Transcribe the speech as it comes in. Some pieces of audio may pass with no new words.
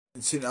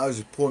In St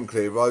Joseph Point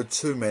Clear Road,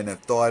 two men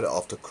have died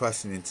after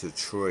crashing into a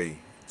tree.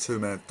 Two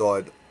men have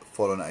died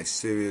following a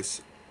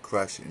serious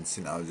crash in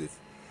St Joseph.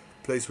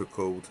 Police were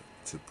called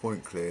to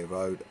Point Clear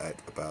Road at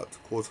about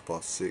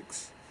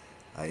 6:15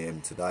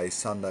 a.m. today,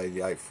 Sunday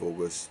the 8th of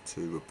August,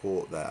 to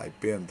report that a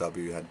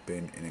BMW had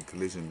been in a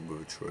collision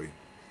with a tree.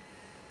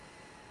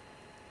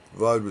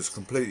 The road was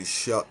completely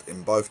shut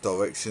in both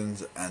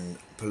directions and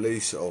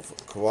police of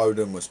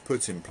Corrodon was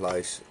put in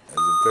place as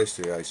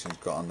investigations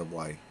got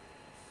underway.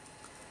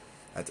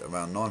 At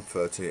around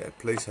 9:30, a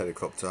police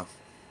helicopter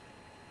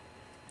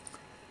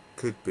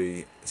could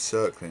be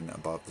circling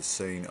above the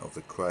scene of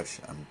the crash,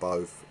 and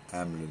both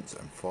ambulance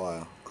and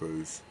fire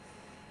crews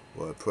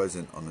were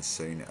present on the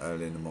scene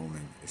early in the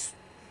morning.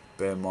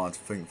 Bear in mind,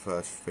 think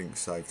first, think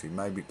safety.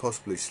 Maybe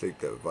possibly sleep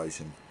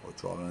deprivation or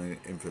driving under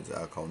the influence of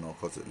alcohol,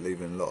 narcotics,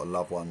 leaving a lot of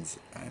loved ones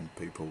and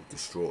people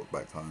distraught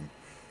back home.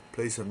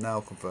 Police have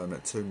now confirmed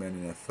that two men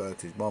in their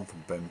 30s, one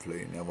from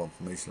Benfleet and the other one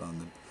from East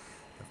London,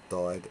 have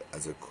died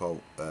as a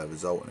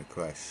result in a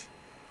crash.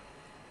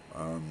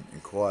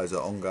 Inquiries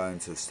are ongoing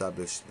to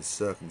establish the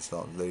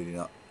circumstances leading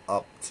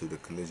up to the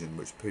collision,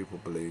 which people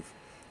believe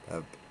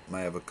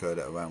may have occurred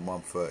at around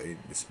 1:30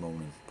 this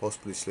morning.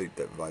 Possibly sleep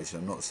deprivation.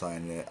 I'm not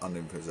saying they're under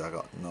influence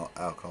of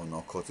alcohol,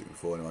 narcotic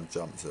before anyone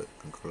jumps at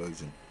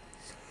conclusion.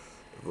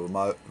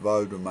 The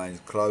road remains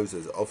closed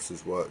as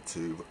officers work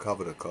to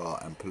recover the car,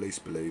 and police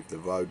believe the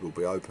road will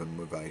be open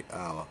within an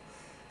hour.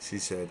 She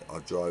said, "I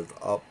drove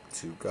up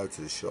to go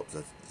to the shops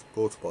at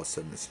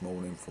 7:15 this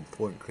morning from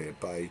Point Clear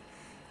Bay,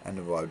 and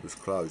the road was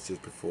closed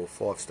just before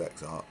Five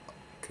Stacks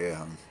care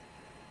home.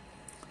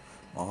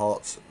 My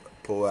hearts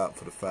pour out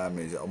for the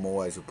families. I'm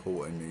always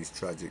reporting these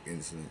tragic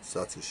incidents.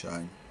 Such a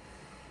shame."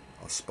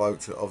 I spoke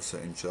to the officer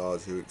in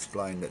charge, who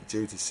explained that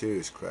due to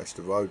serious crash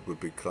the road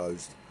would be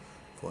closed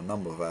for a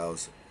number of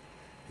hours.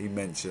 He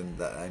mentioned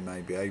that they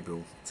may be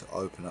able to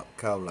open up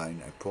Cow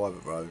Lane, a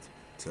private road,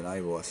 to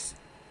enable us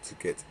to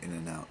get in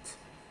and out.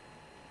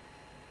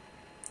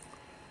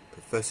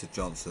 Professor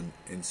Johnson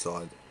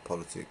inside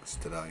politics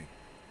today.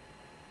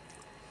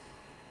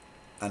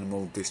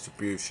 Animal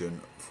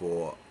distribution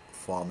for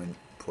farming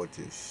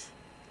produce.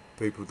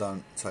 People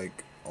don't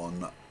take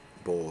on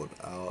board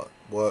our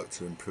work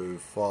to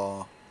improve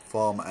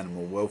farm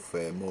animal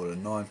welfare. More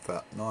than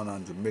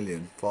 900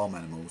 million farm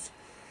animals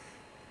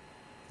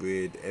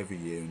reared every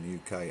year in the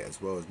UK,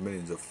 as well as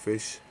millions of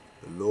fish.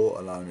 The law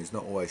alone is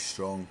not always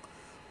strong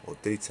or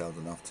detailed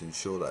enough to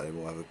ensure that they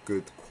will have a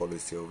good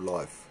quality of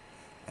life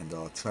and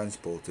are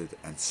transported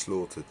and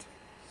slaughtered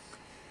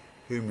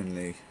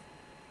humanly.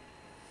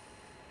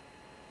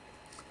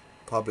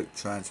 Public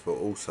transport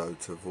also,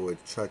 to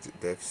avoid tragic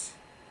deaths,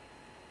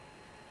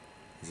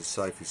 is the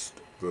safest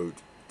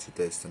route to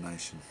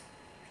destination.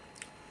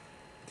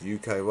 The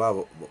UK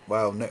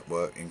rail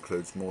network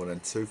includes more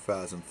than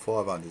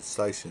 2,500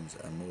 stations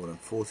and more than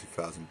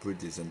 40,000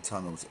 bridges and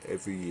tunnels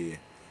every year.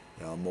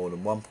 There are more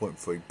than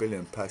 1.3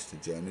 billion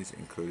passenger journeys,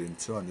 including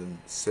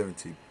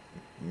 270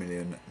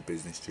 million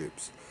business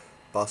trips.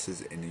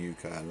 Buses in the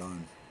UK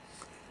alone.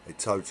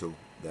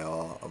 There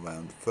are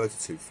around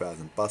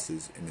 32,000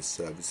 buses in the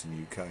service in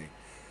the UK.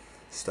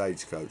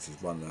 Stagecoach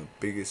is one of the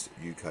biggest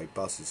UK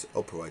buses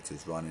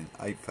operators, running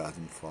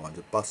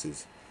 8,500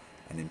 buses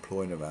and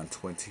employing around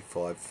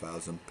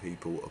 25,000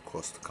 people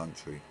across the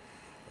country.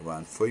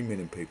 Around 3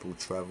 million people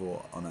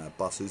travel on our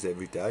buses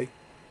every day.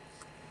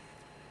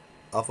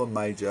 Other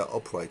major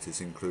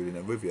operators including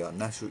Arriva,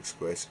 National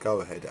Express,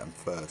 Go Ahead and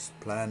First.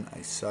 Plan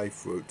a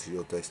safe route to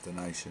your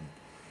destination.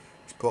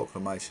 It's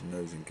Proclamation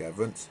news in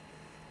Gatherence.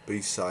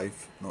 Be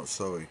safe, not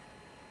sorry.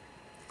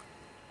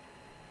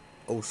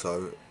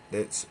 Also,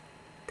 let's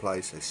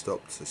place a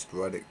stop to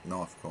sporadic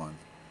knife crime.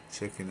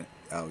 Checking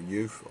our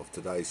youth of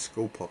today's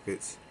school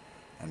pockets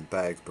and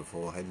bags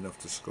before heading off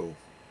to school.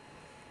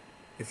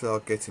 If they are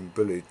getting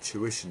bullied,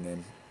 tuition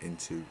them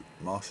into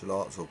martial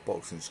arts or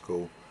boxing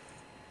school.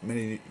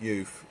 Many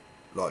youth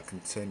like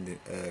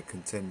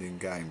contending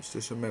games.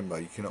 Just remember,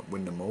 you cannot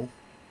win them all.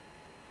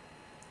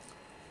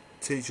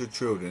 Teach your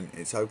children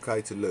it's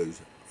okay to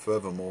lose.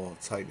 Furthermore,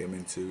 take them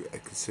into a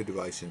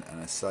consideration and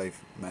a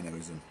safe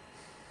mannerism.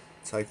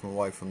 Take them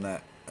away from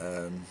that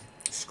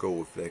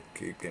school if they're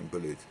getting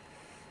bullied.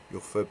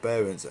 Your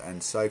forbearance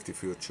and safety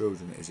for your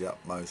children is the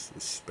utmost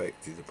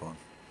respected upon.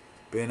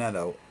 Be an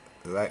adult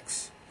who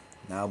acts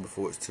now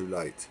before it's too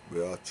late.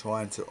 We are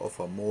trying to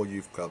offer more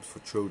youth clubs for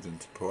children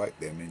to proact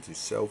them into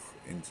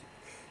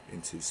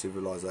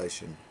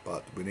civilization,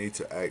 but we need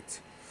to act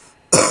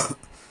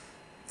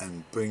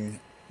and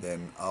bring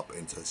them up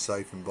into a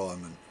safe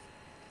environment.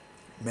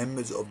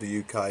 Members of the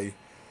UK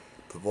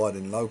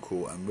providing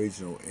local and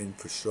regional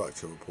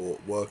infrastructure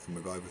report, working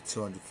with over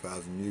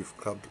 200,000 youth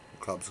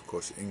clubs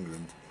across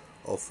England,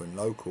 offering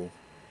local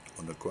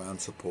on the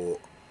ground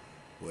support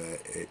where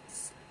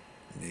it's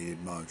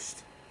needed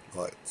most,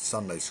 like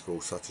Sunday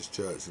school, such as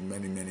church, and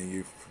many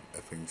youth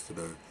things to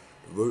do.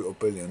 The root of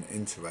bullying: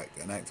 interact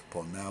and act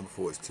upon now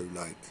before it's too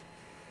late.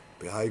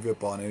 Behaviour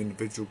by an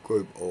individual,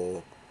 group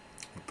or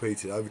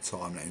repeated over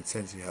time that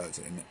intentionally hurts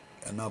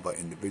another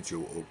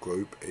individual or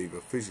group, either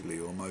physically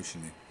or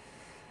emotionally.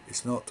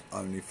 It's not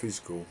only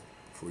physical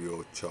for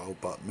your child,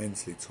 but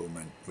mentally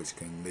torment, which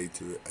can lead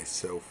to a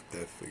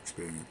self-death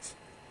experience.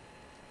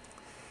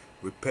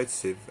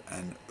 Repetitive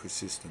and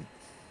persistent.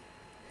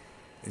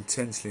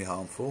 Intensely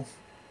harmful,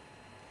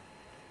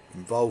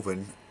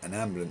 involving an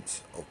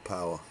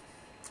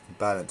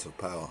balance of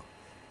power,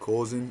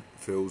 causing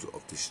feels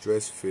of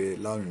distress, fear,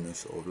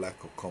 loneliness, or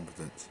lack of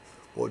competence.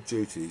 What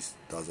duties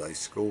does a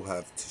school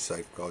have to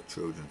safeguard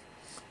children?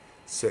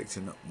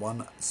 Section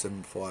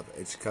 175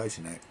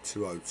 Education Act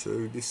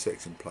 202. This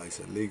section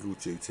places a legal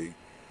duty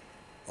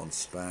on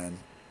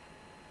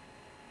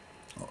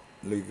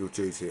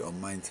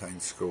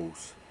maintained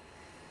schools.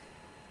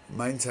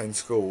 Maintained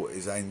school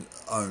is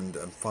owned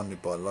and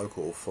funded by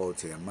local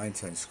authority. A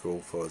maintained school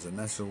follows a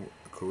national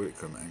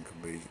curriculum and can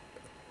be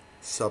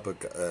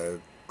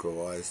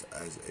categorised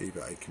as either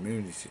a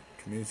community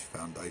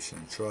foundation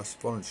and trust,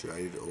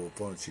 voluntary aided or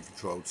voluntary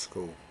controlled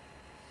school.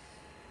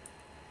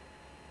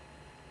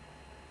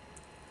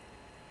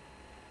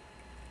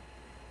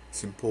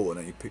 It's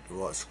important that you pick the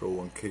right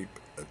school and keep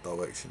a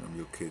direction on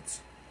your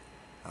kids,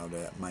 how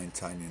they're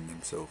maintaining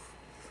themselves.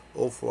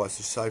 Authorised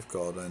to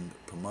safeguard and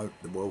promote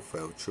the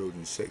welfare of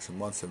children, Section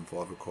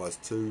 175 requires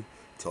two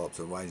types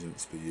of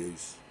arrangements for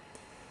use.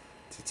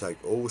 To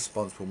take all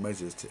responsible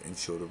measures to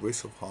ensure the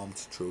risk of harm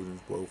to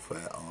children's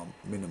welfare are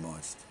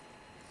minimised.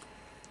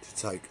 To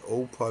take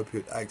all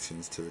appropriate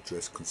actions to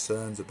address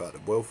concerns about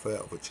the welfare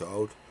of a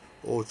child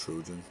or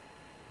children,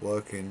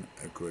 working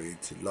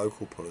agreed to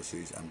local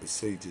policies and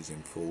procedures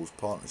in full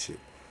partnership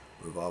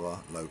with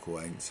other local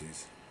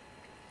agencies.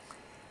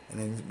 And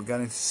then we're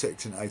going into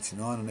Section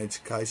 89 on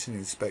Education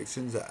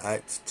Inspections at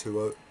Act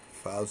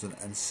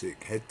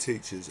 2006. Head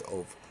teachers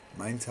of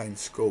maintained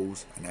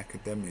schools and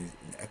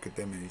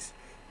academies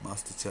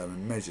must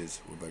determine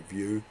measures with a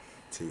view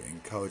to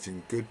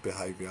encouraging good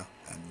behaviour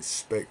and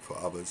respect for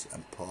others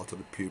and part of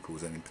the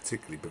pupils, and in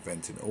particular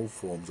preventing all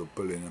forms of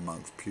bullying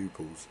amongst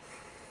pupils.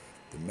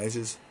 The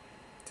measures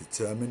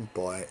determined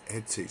by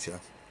head teacher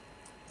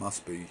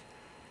must be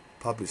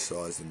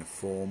publicised in the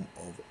form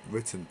of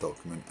written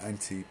document.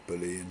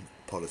 Anti-bullying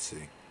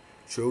policy.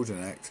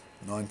 Children Act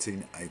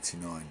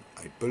 1989.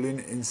 A bullying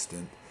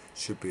incident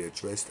should be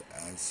addressed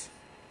as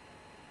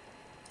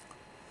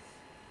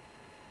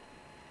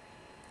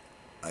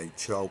a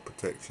Child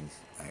Protection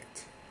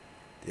Act.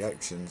 The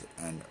actions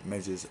and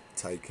measures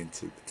taken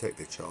to protect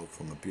the child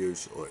from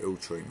abuse or ill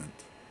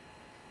treatment.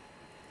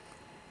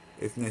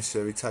 If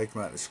necessary, take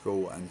them out of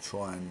school and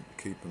try and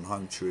keep them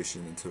home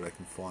tuition until they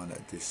can find a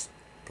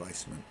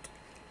displacement.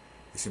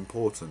 It's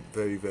important,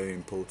 very, very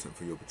important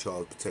for your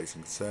child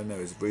protection concern. There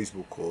is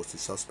reasonable cause to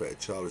suspect a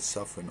child is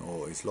suffering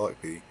or is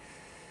likely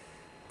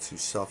to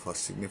suffer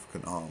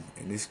significant harm.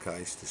 In this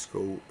case, the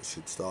school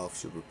staff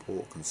should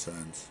report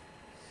concerns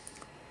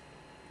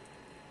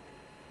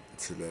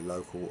to their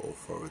local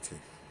authority.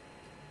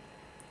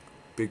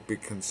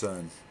 Big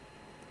concern.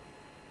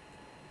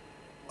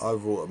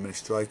 Overall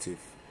administrative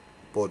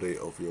body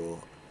of your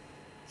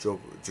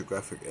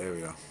geographic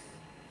area.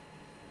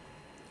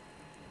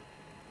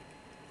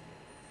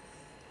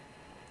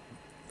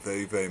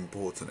 Very, very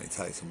important it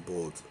takes on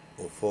board.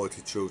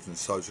 Authority Children's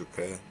Social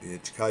Care, the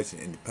Education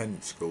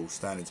Independent Schools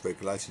Standards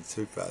Regulations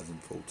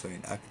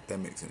 2014.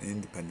 Academics and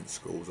independent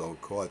schools are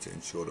required to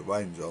ensure the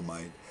arrangements are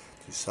made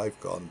to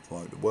safeguard and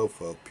promote the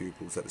welfare of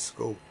pupils at the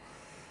school.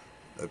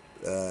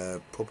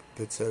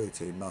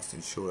 Propriety must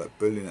ensure that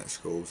bullying at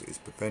schools is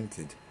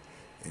prevented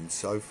in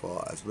so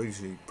far as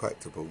reasonably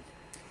practicable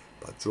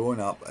by drawing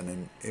up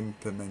an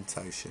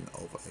implementation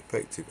of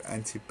effective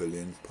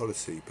anti-bullying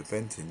policy,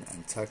 preventing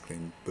and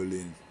tackling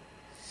bullying.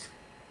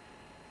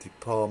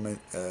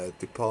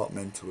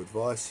 Departmental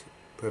advice.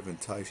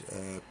 Prevention.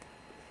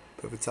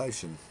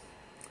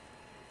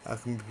 How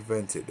can we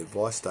prevent it? The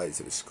advice states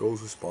that the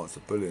school's response to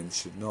bullying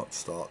should not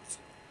start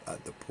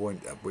at the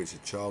point at which a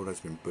child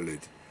has been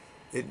bullied.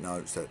 It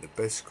notes that the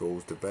best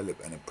schools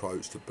develop an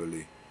approach to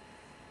bullying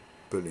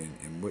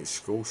in which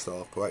school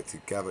staff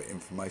proactively gather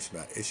information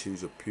about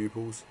issues of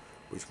pupils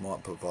which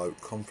might provoke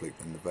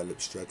conflict and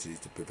develop strategies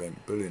to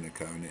prevent bullying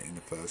occurring in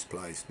the first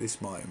place. This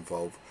might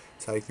involve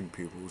taking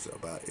pupils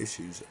about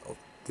issues of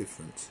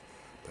difference,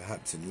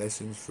 perhaps in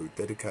lessons, through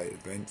dedicated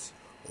events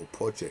or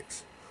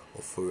projects,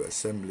 or through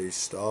assemblies.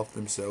 Staff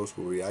themselves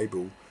will be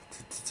able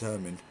to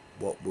determine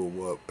what will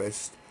work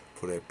best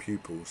for their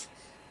pupils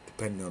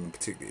depending on the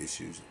particular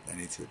issues they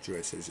need to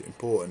address. It's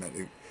important that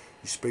you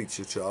speak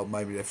to your child,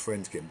 maybe their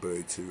friends getting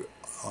bullied, to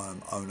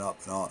own up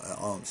and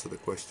answer the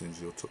questions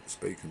you're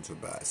speaking to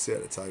about. Sit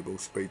at the table,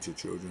 speak to your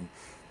children,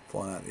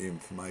 find out the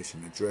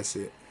information, address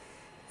it,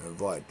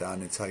 write it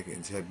down and take it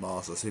into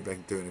headmaster, see if they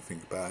can do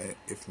anything about it.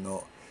 If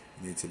not,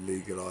 you need to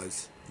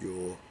legalise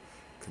your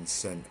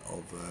consent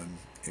of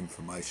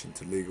information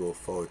to legal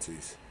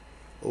authorities.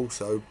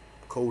 Also,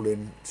 call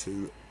in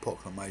to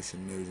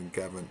Proclamation News and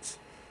Gatherence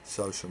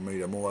social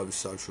media. I'm all over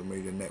social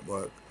media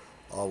network.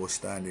 I will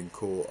stand in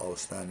court, I will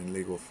stand in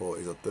legal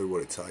authorities, I'll do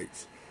what it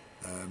takes.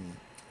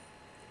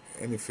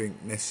 Anything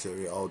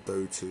necessary I'll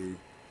do to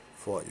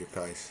fight your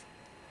case.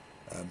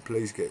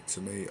 Please get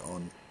to me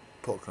on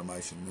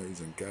Proclamation News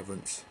and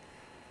Gatherence.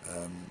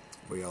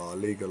 We are a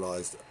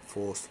legalised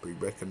force to be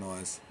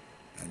recognised,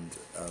 and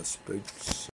our speech